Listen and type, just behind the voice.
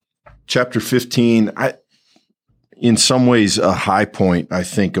chapter 15, in some ways a high point, I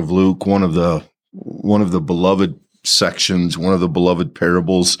think, of Luke, one of the beloved sections, one of the beloved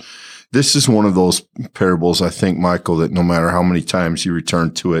parables. This is one of those parables, I think, Michael, that no matter how many times you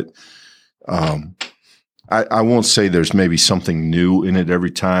return to it, I won't say there's maybe something new in it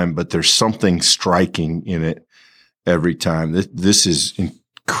every time, but there's something striking in it every time. This is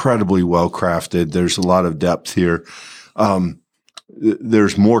incredibly well crafted. There's a lot of depth here.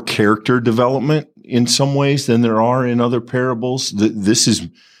 There's more character development in some ways than there are in other parables. This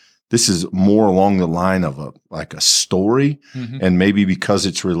is more along the line of a story, and maybe because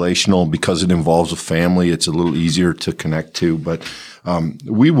it's relational, because it involves a family, it's a little easier to connect to. But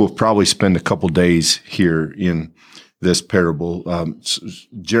we will probably spend a couple days here in this parable,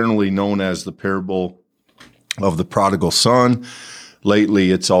 generally known as the parable of the prodigal son. Lately,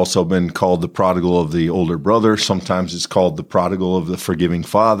 it's also been called the prodigal of the older brother. Sometimes it's called the prodigal of the forgiving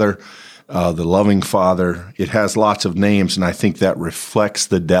father, the loving father. It has lots of names, and I think that reflects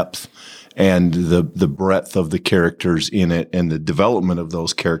the depth and the breadth of the characters in it and the development of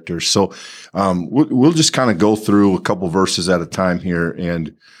those characters. So we'll just kind of go through a couple verses at a time here,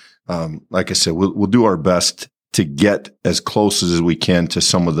 and like I said, we'll do our best to get as close as we can to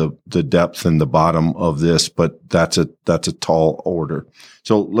some of the depth and the bottom of this, but that's a tall order.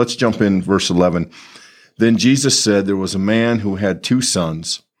 So let's jump in verse 11. Then Jesus said, there was a man who had 2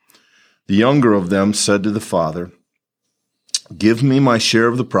 sons. The younger of them said to the father, give me my share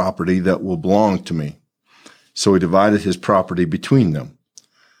of the property that will belong to me. So he divided his property between them.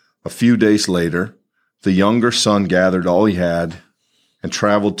 A few days later, the younger son gathered all he had and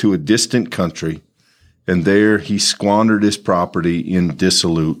traveled to a distant country, and there he squandered his property in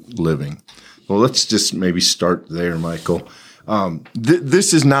dissolute living. Well, let's just maybe start there, Michael.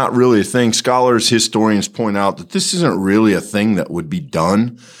 This is not really a thing. Scholars, historians point out that this isn't really a thing that would be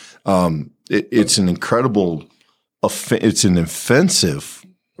done. It's an incredible, it's an offensive,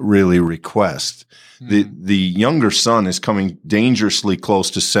 really, request. The younger son is coming dangerously close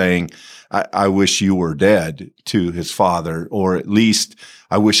to saying, I wish you were dead, to his father, or at least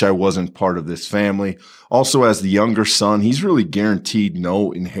I wish I wasn't part of this family. Also, as the younger son, he's really guaranteed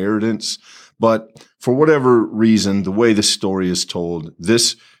no inheritance. But for whatever reason, the way the story is told,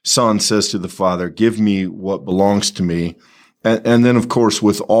 this son says to the father, give me what belongs to me. And then, of course,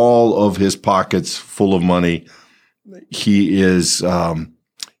 with all of his pockets full of money, he is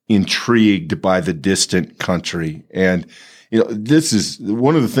intrigued by the distant country. And this is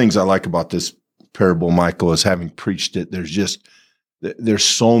one of the things I like about this parable, Michael, is having preached it. There's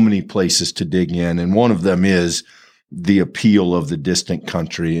so many places to dig in. And one of them is the appeal of the distant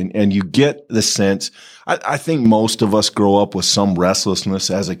country. And you get the sense, I think most of us grow up with some restlessness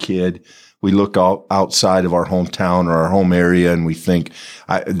as a kid. We look outside of our hometown or our home area and we think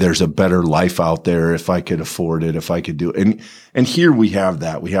there's a better life out there if I could afford it, if I could do it. And here we have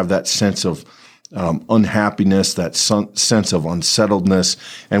that. We have that sense of unhappiness, that sense of unsettledness.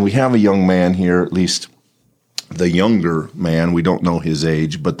 And we have a young man here, at least the younger man, we don't know his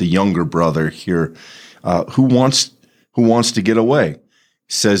age, but the younger brother here, who wants to get away,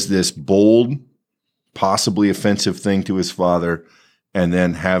 says this bold, possibly offensive thing to his father, and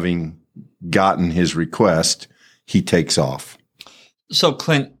then having gotten his request, he takes off. So,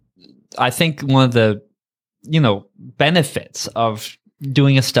 Clint, I think one of the, benefits of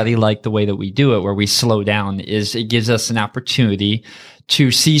doing a study like the way that we do it, where we slow down, is it gives us an opportunity to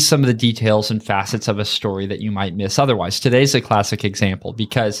see some of the details and facets of a story that you might miss otherwise. Today's a classic example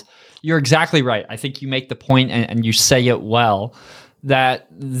because you're exactly right. I think you make the point and you say it well, that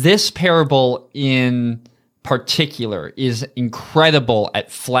this parable in particular is incredible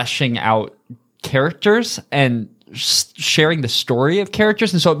at fleshing out characters and sharing the story of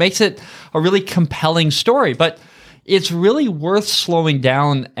characters. And so it makes it a really compelling story. But it's really worth slowing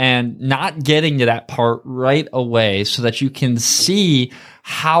down and not getting to that part right away so that you can see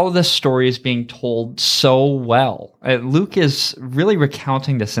how the story is being told so well. Luke is really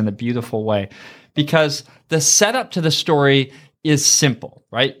recounting this in a beautiful way because the setup to the story is simple,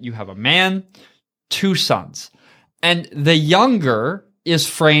 right? You have a man, 2 sons, and the younger is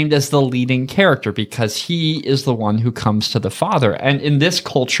framed as the leading character because he is the one who comes to the father. And in this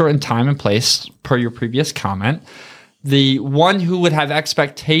culture and time and place, per your previous comment, the one who would have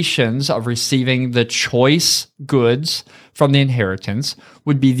expectations of receiving the choice goods from the inheritance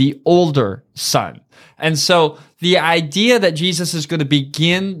would be the older son. And so the idea that Jesus is going to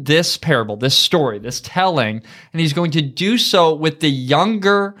begin this parable, this story, this telling, and he's going to do so with the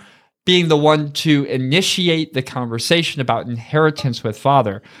younger being the one to initiate the conversation about inheritance with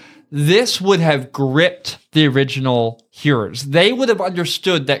father, this would have gripped the original hearers. They would have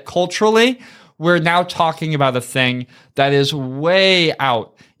understood that culturally, we're now talking about a thing that is way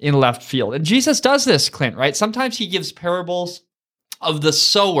out in left field. And Jesus does this, Clint, right? Sometimes he gives parables of the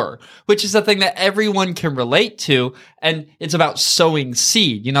sower, which is a thing that everyone can relate to. And it's about sowing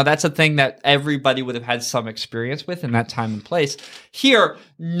seed. You know, that's a thing that everybody would have had some experience with in that time and place. Here,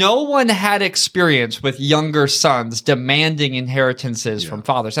 no one had experience with younger sons demanding inheritances from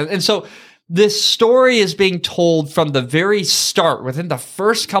fathers. And so this story is being told from the very start, within the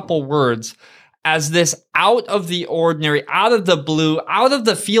first couple words, as this out of the ordinary, out of the blue, out of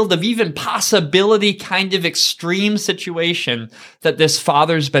the field of even possibility kind of extreme situation that this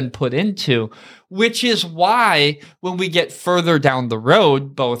father's been put into, which is why when we get further down the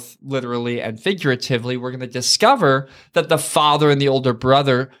road, both literally and figuratively, we're going to discover that the father and the older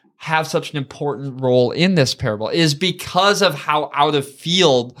brother have such an important role in this parable, is because of how out of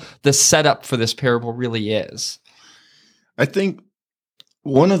field the setup for this parable really is. I think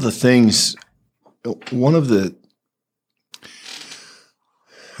one of the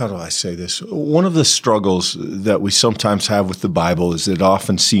how do I say this? One of the struggles that we sometimes have with the Bible is it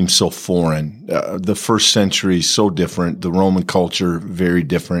often seems so foreign. The first century is so different. The Roman culture, very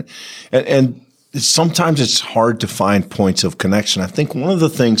different. And sometimes it's hard to find points of connection. I think one of the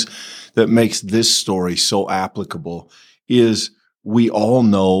things that makes this story so applicable is we all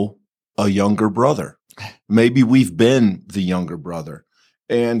know a younger brother. Maybe we've been the younger brother.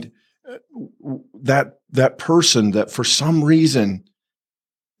 And that person that for some reason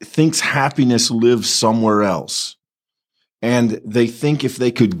thinks happiness lives somewhere else, and they think if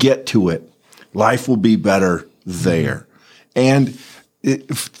they could get to it, life will be better there. And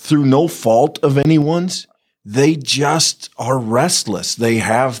through no fault of anyone's, they just are restless. They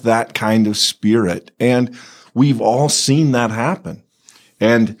have that kind of spirit, and we've all seen that happen.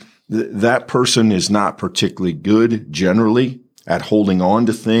 And that person is not particularly good generally at holding on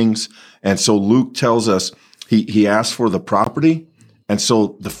to things. And so Luke tells us he asks for the property. And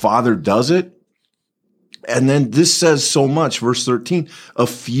so the father does it. And then this says so much, verse 13, a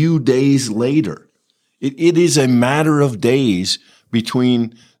few days later. It is a matter of days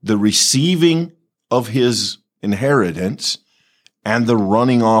between the receiving of his inheritance and the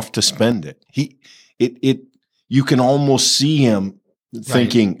running off to spend it. You can almost see him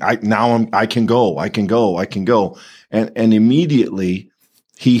thinking, I can go. And immediately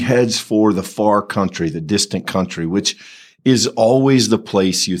he heads for the far country, the distant country, which is always the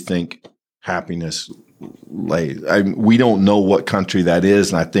place you think happiness lays. We don't know what country that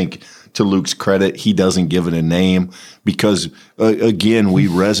is. And I think to Luke's credit, he doesn't give it a name because, again, we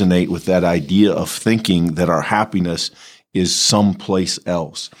resonate with that idea of thinking that our happiness is someplace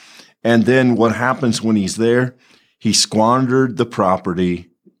else. And then what happens when he's there? He squandered the property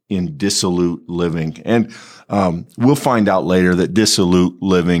in dissolute living. And we'll find out later that dissolute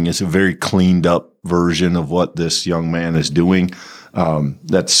living is a very cleaned up version of what this young man is doing.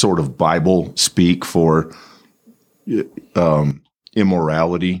 That's sort of Bible speak for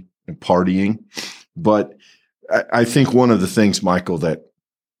immorality and partying. But I think one of the things, Michael, that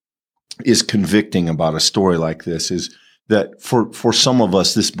is convicting about a story like this is that for some of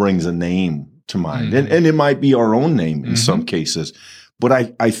us, this brings a name to mind. Mm-hmm. And it might be our own name in some cases. But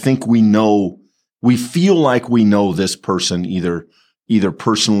I think we feel like we know this person either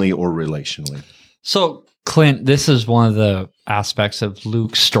personally or relationally. So, Clint, this is one of the aspects of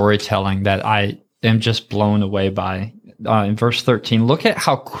Luke's storytelling that I am just blown away by. In verse 13, look at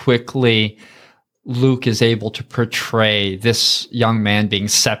how quickly Luke is able to portray this young man being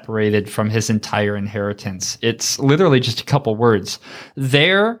separated from his entire inheritance. It's literally just a couple words.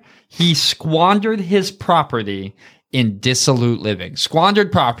 There, he squandered his property in dissolute living.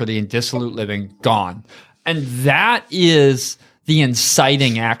 Squandered property in dissolute living, gone. And that is the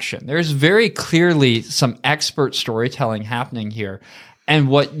inciting action. There's very clearly some expert storytelling happening here. And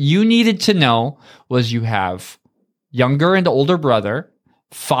what you needed to know was you have younger and older brother,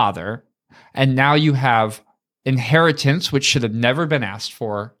 father, and now you have inheritance, which should have never been asked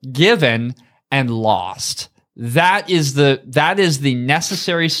for, given, and lost. That is the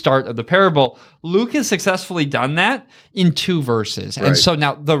necessary start of the parable. Luke has successfully done that in 2 verses. Right. And so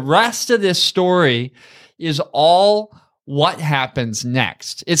now the rest of this story is all what happens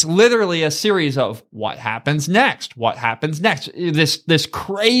next. It's literally a series of what happens next, what happens next. This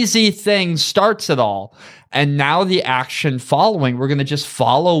crazy thing starts it all. And now the action following, we're going to just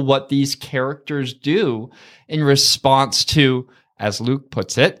follow what these characters do in response to as Luke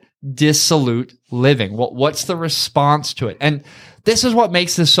puts it, dissolute living. What's the response to it? And this is what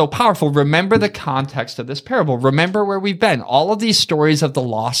makes this so powerful. Remember the context of this parable. Remember where we've been. All of these stories of the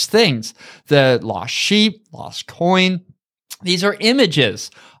lost things, the lost sheep, lost coin, these are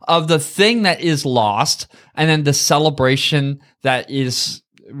images of the thing that is lost and then the celebration that is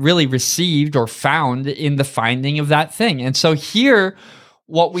really received or found in the finding of that thing. And so here,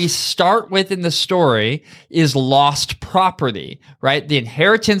 what we start with in the story is lost property, right? The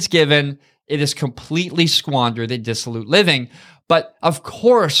inheritance given, it is completely squandered in dissolute living. But of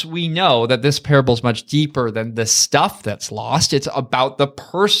course, we know that this parable is much deeper than the stuff that's lost. It's about the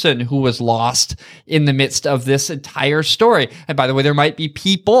person who was lost in the midst of this entire story. And by the way, there might be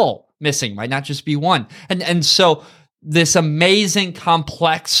people missing, might not just be one. And so this amazing,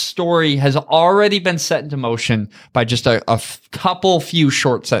 complex story has already been set into motion by just a few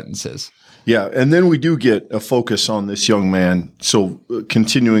short sentences. Yeah, and then we do get a focus on this young man. So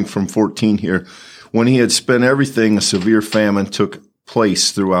continuing from 14 here, when he had spent everything, a severe famine took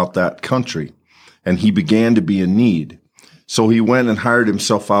place throughout that country, and he began to be in need. So he went and hired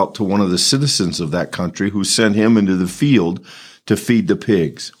himself out to one of the citizens of that country, who sent him into the field to feed the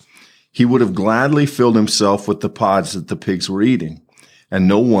pigs. He would have gladly filled himself with the pods that the pigs were eating, and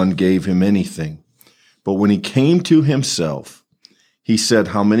no one gave him anything. But when he came to himself, he said,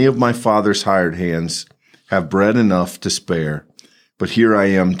 "How many of my father's hired hands have bread enough to spare? But here I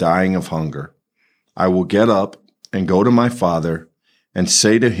am dying of hunger. I will get up and go to my father and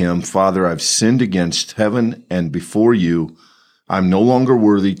say to him, 'Father, I've sinned against heaven and before you. I'm no longer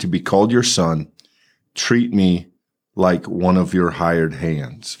worthy to be called your son. Treat me like one of your hired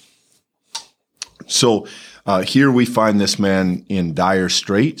hands.'" So here we find this man in dire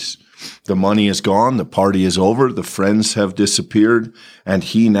straits. The money is gone. The party is over. The friends have disappeared. And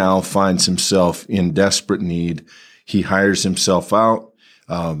he now finds himself in desperate need. He hires himself out.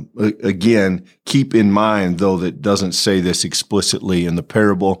 Again, keep in mind, though, that doesn't say this explicitly in the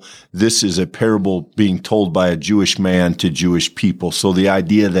parable. This is a parable being told by a Jewish man to Jewish people. So the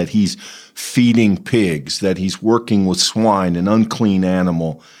idea that he's feeding pigs, that he's working with swine, an unclean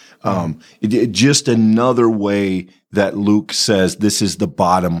animal, just another way that Luke says this is the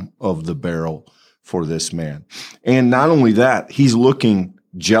bottom of the barrel for this man. And not only that, he's looking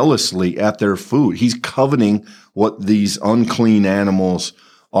jealously at their food. He's coveting what these unclean animals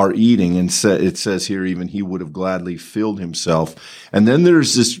are eating. And it says here, even he would have gladly filled himself. And then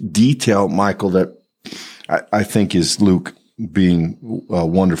there's this detail, Michael, that I think is Luke being a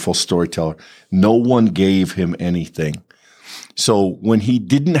wonderful storyteller. No one gave him anything. So when he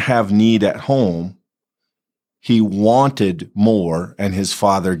didn't have need at home, he wanted more, and his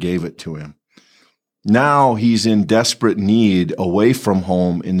father gave it to him. Now he's in desperate need away from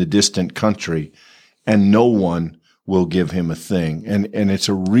home in the distant country, and no one will give him a thing. And it's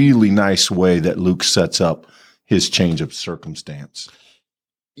a really nice way that Luke sets up his change of circumstance.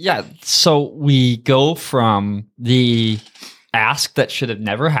 Yeah, so we go from the ask that should have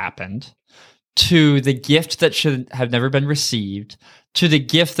never happened to the gift that should have never been received, to the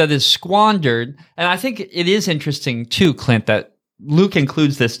gift that is squandered. And I think it is interesting too, Clint, that Luke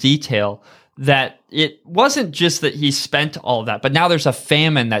includes this detail that it wasn't just that he spent all of that, but now there's a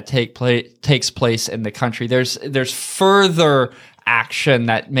famine that takes place in the country. There's further action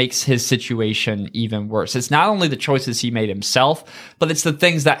that makes his situation even worse. It's not only the choices he made himself, but it's the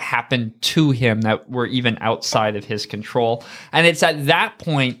things that happened to him that were even outside of his control. And it's at that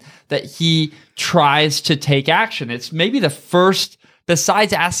point that he tries to take action. It's maybe the first,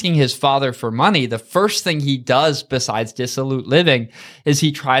 besides asking his father for money, the first thing he does besides dissolute living is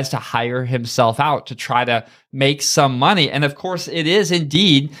he tries to hire himself out to try to make some money. And of course, it is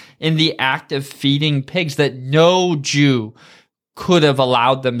indeed in the act of feeding pigs that no Jew could have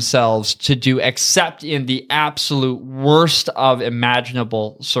allowed themselves to do except in the absolute worst of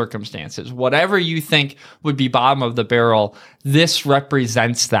imaginable circumstances. Whatever you think would be bottom of the barrel, this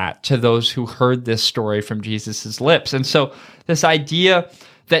represents that to those who heard this story from Jesus's lips. And so this idea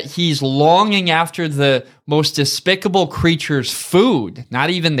that he's longing after the most despicable creature's food, not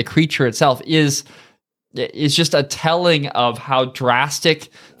even the creature itself, is just a telling of how drastic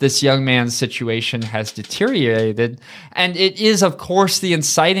this young man's situation has deteriorated. And it is, of course, the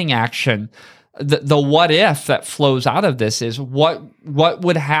inciting action. The what if that flows out of this is what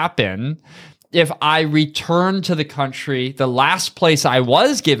would happen if I returned to the country, the last place I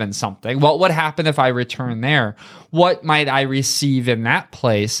was given something? What would happen if I return there? What might I receive in that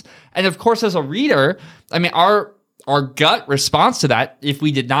place? And of course, as a reader, I mean, our our gut response to that, if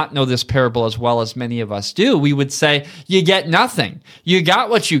we did not know this parable as well as many of us do, we would say, you get nothing. You got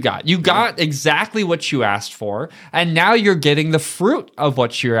what you got. You got exactly what you asked for, and now you're getting the fruit of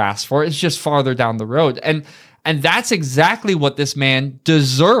what you asked for. It's just farther down the road. And that's exactly what this man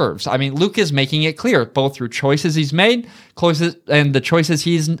deserves. I mean, Luke is making it clear, both through choices he's made, and the choices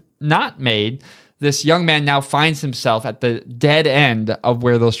he's not made. This young man now finds himself at the dead end of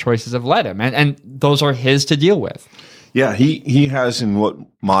where those choices have led him. And those are his to deal with. Yeah, he has, in what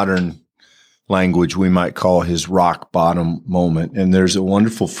modern language we might call his rock bottom moment. And there's a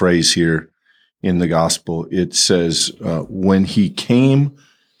wonderful phrase here in the gospel. It says, when he came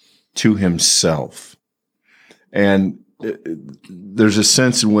to himself. And there's a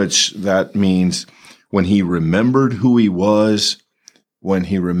sense in which that means when he remembered who he was, when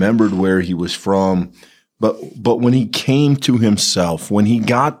he remembered where he was from, but when he came to himself, when he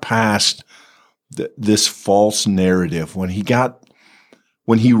got past this false narrative, when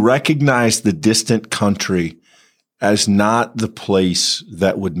he recognized the distant country as not the place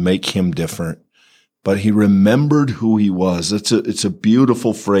that would make him different, but he remembered who he was. It's a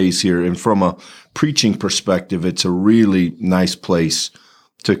beautiful phrase here, and from a preaching perspective, it's a really nice place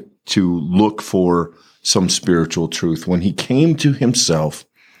to look for some spiritual truth. When he came to himself,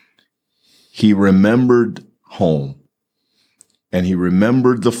 he remembered home, and he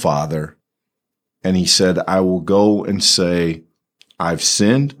remembered the Father, and he said, I will go and say, I've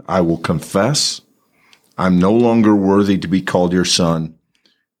sinned. I will confess. I'm no longer worthy to be called your son.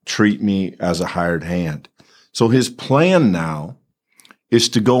 Treat me as a hired hand. So his plan now is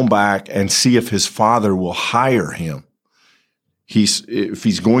to go back and see if his father will hire him. If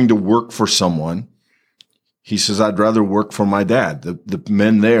he's going to work for someone, he says, I'd rather work for my dad. The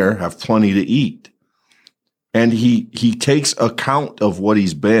men there have plenty to eat. And he takes account of what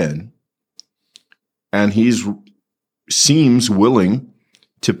he's been, and seems willing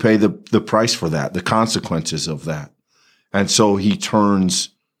to pay the price for that, the consequences of that. And so he turns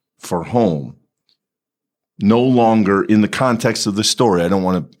for home. No longer, in the context of the story, I don't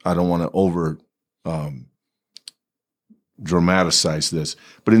want to over dramatize this,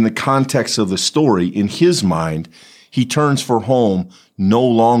 but in the context of the story, in his mind, he turns for home, no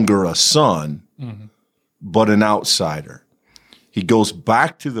longer a son, but an outsider. He goes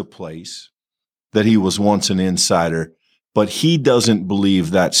back to the place that he was once an insider, but he doesn't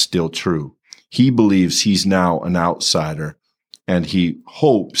believe that's still true. He believes he's now an outsider, and he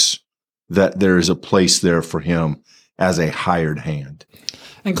hopes that there is a place there for him as a hired hand.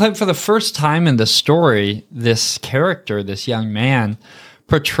 And Clint, for the first time in the story, this character, this young man,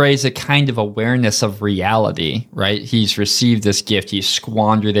 portrays a kind of awareness of reality, right? He's received this gift, he's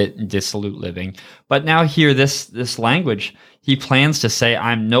squandered it in dissolute living. But now here, this language, he plans to say,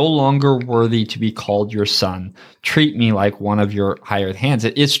 I'm no longer worthy to be called your son. Treat me like one of your hired hands.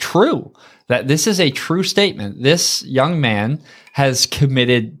 It is true that this is a true statement. This young man has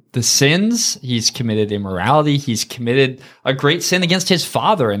committed the sins, he's committed immorality, he's committed a great sin against his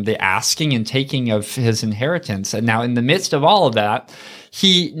father and the asking and taking of his inheritance. And now in the midst of all of that,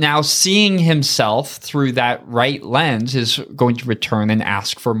 he now seeing himself through that right lens is going to return and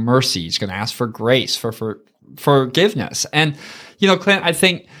ask for mercy. He's going to ask for grace, for forgiveness. And, Clint, I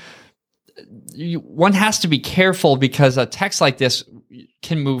think one has to be careful because a text like this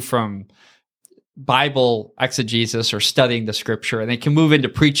can move from Bible exegesis or studying the scripture, and it can move into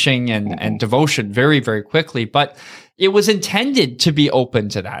preaching and devotion very, very quickly. But it was intended to be open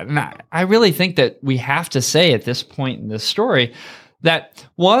to that. And I really think that we have to say at this point in this story that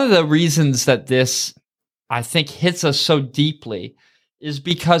one of the reasons that this, I think, hits us so deeply is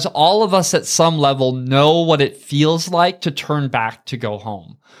because all of us at some level know what it feels like to turn back to go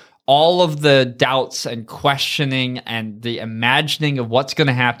home. All of the doubts and questioning and the imagining of what's going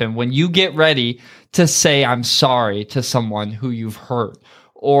to happen when you get ready to say, I'm sorry to someone who you've hurt,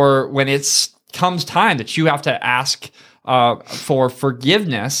 or when comes time that you have to ask for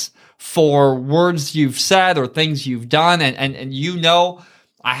forgiveness for words you've said or things you've done, and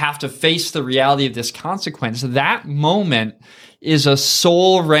I have to face the reality of this consequence. That moment is a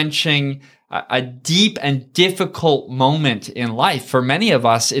soul-wrenching, a deep and difficult moment in life. For many of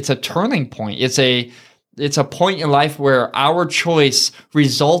us, it's a turning point. It's a point in life where our choice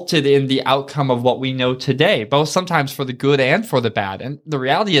resulted in the outcome of what we know today, both sometimes for the good and for the bad. And the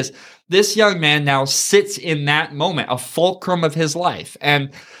reality is, this young man now sits in that moment, a fulcrum of his life. And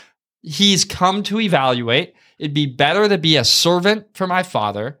he's come to evaluate, it'd be better to be a servant for my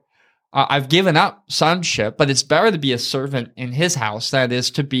father. I've given up sonship, but it's better to be a servant in his house than it is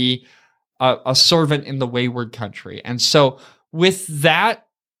to be a servant in the wayward country. And so with that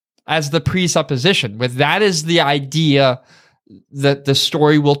as the presupposition, with that is the idea that the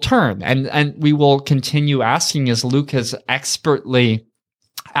story will turn. And we will continue asking, as Luke has expertly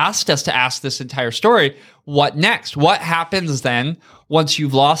asked us to ask this entire story, what next? What happens then once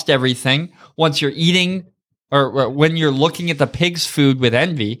you've lost everything, once you're eating, or when you're looking at the pig's food with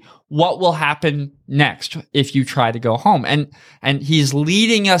envy? What will happen next if you try to go home? And he's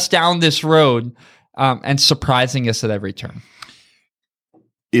leading us down this road and surprising us at every turn.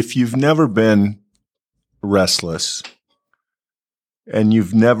 If you've never been restless and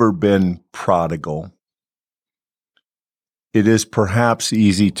you've never been prodigal, it is perhaps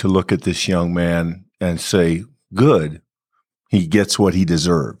easy to look at this young man and say, good, he gets what he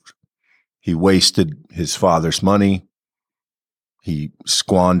deserved. He wasted his father's money. He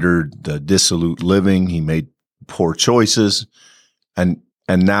squandered the dissolute living. He made poor choices. And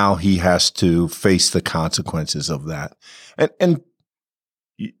now he has to face the consequences of that. And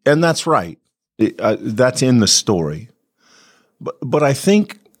that's right. That's in the story. But I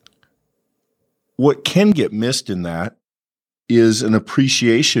think what can get missed in that is an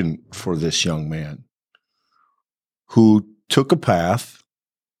appreciation for this young man who took a path,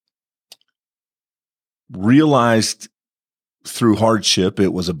 realized through hardship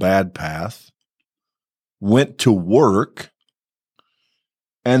it was a bad path, went to work,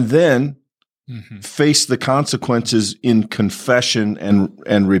 and then faced the consequences in confession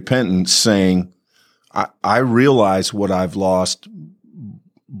and repentance, saying, I realize what I've lost,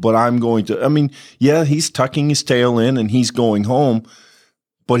 but I'm going to, he's tucking his tail in and he's going home,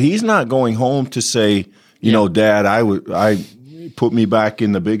 but he's not going home to say, Dad, I put me back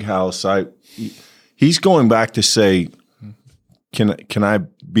in the big house. He's going back to say, can I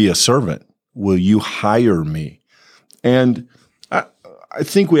be a servant? Will you hire me? And I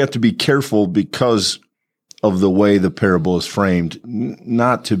think we have to be careful because of the way the parable is framed,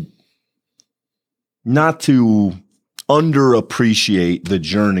 not to underappreciate the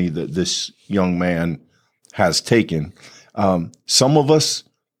journey that this young man has taken. Some of us,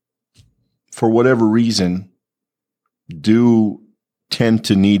 for whatever reason, do tend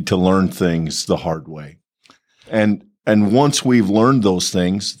to need to learn things the hard way. And once we've learned those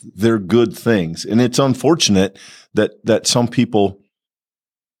things, they're good things. And it's unfortunate that some people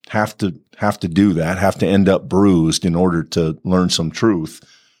have to do that, have to end up bruised in order to learn some truth.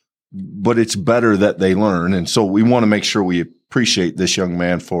 But it's better that they learn. And so we want to make sure we appreciate this young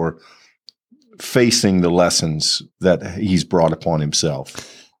man for facing the lessons that he's brought upon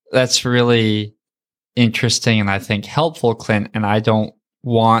himself. That's really interesting and I think helpful, Clint. And I don't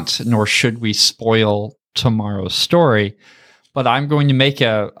want, nor should we spoil tomorrow's story, but I'm going to make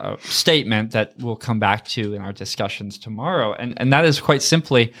a statement that we'll come back to in our discussions tomorrow. And that is quite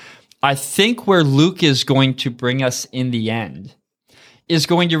simply, I think where Luke is going to bring us in the end is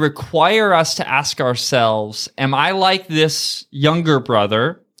going to require us to ask ourselves, am I like this younger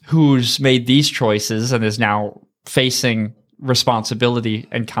brother who's made these choices and is now facing responsibility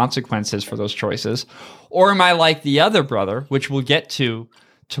and consequences for those choices? Or am I like the other brother, which we'll get to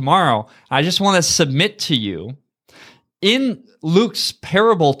tomorrow? I just want to submit to you, in Luke's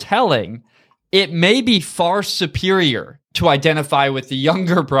parable telling, it may be far superior to identify with the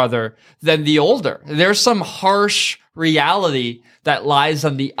younger brother than the older. There's some harsh reality that lies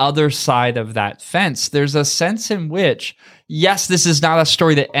on the other side of that fence. There's a sense in which, yes, this is not a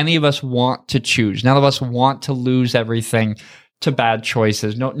story that any of us want to choose. None of us want to lose everything to bad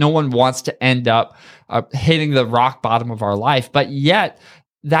choices. No one wants to end up hitting the rock bottom of our life. But yet,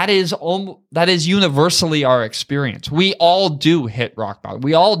 that is universally our experience. We all do hit rock bottom.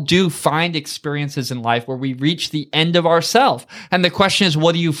 We all do find experiences in life where we reach the end of ourselves. And the question is,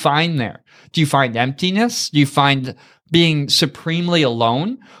 what do you find there? Do you find emptiness? Do you find being supremely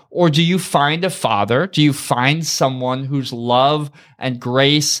alone? Or do you find a father? Do you find someone whose love and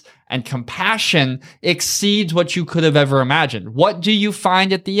grace and compassion exceeds what you could have ever imagined? What do you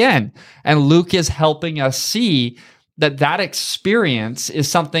find at the end? And Luke is helping us see that experience is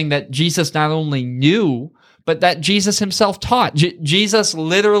something that Jesus not only knew, but that Jesus himself taught. Jesus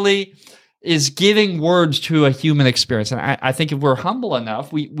literally is giving words to a human experience. And I think if we're humble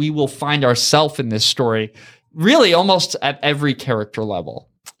enough, we will find ourselves in this story really almost at every character level.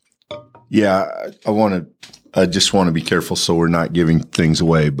 Yeah, I just want to be careful so we're not giving things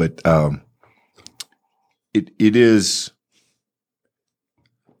away, but it is,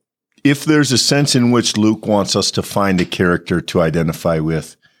 if there's a sense in which Luke wants us to find a character to identify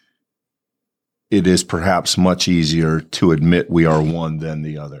with, it is perhaps much easier to admit we are one than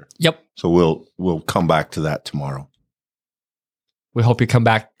the other. Yep. So we'll come back to that tomorrow. We hope you come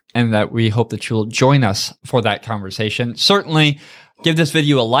back and that we hope that you'll join us for that conversation. Certainly, Give this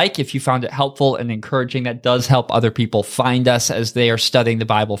video a like if you found it helpful and encouraging. That does help other people find us as they are studying the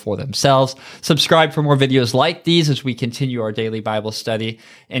Bible for themselves. Subscribe for more videos like these as we continue our daily Bible study.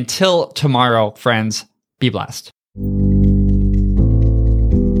 Until tomorrow, friends, be blessed.